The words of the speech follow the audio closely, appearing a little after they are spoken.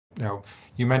Now,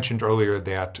 you mentioned earlier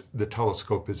that the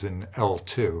telescope is in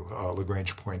L2,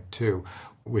 Lagrange point 2,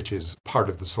 which is part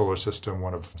of the solar system,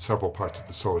 one of several parts of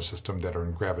the solar system that are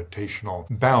in gravitational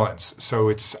balance. So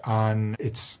it's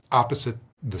opposite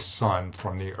the sun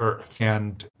from the Earth.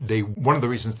 And one of the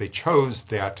reasons they chose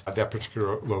that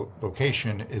particular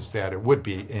location is that it would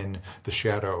be in the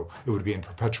shadow, it would be in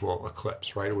perpetual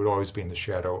eclipse, right? It would always be in the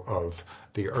shadow of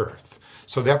the Earth.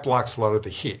 So that blocks a lot of the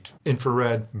heat.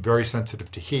 Infrared, very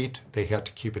sensitive to heat. They had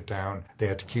to keep it down. They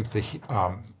had to keep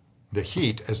the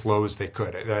heat as low as they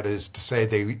could. That is to say,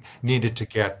 they needed to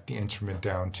get the instrument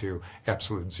down to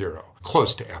absolute zero,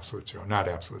 close to absolute zero, not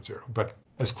absolute zero, but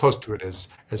as close to it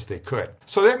as they could.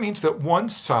 So that means that one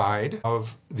side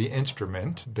of the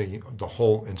instrument, the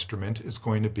whole instrument, is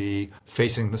going to be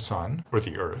facing the sun, or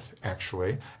the Earth,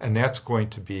 actually, and that's going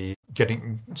to be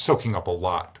soaking up a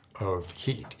lot of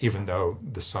heat, even though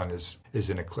the sun is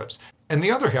in eclipse. And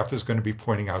the other half is going to be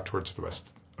pointing out towards the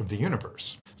rest of the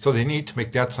universe. So they need to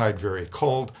make that side very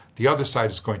cold. The other side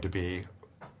is going to be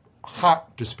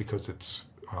hot just because it's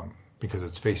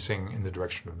facing in the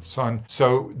direction of the sun.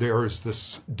 So there is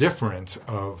this difference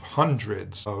of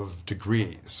hundreds of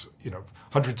degrees,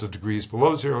 hundreds of degrees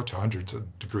below zero to hundreds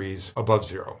of degrees above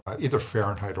zero, either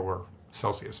Fahrenheit or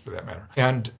Celsius for that matter.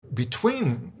 And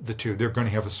between the two, they're going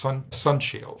to have a sun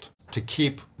shield to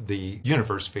keep the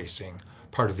universe facing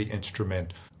part of the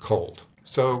instrument cold.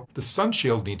 So the sun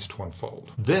shield needs to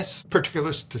unfold. This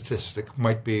particular statistic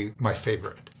might be my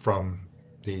favorite from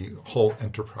the whole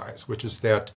enterprise, which is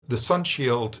that the sun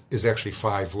shield is actually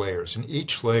 5 layers. And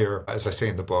each layer, as I say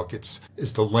in the book, is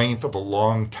the length of a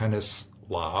long tennis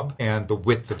lob and the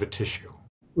width of a tissue,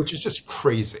 which is just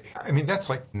crazy. I mean, that's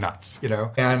like nuts,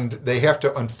 And they have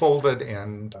to unfold it,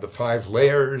 and the 5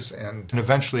 layers, and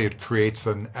eventually it creates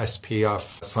an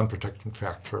SPF, sun protection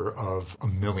factor, of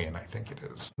 1 million, I think it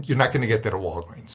is. You're not going to get that at Walgreens.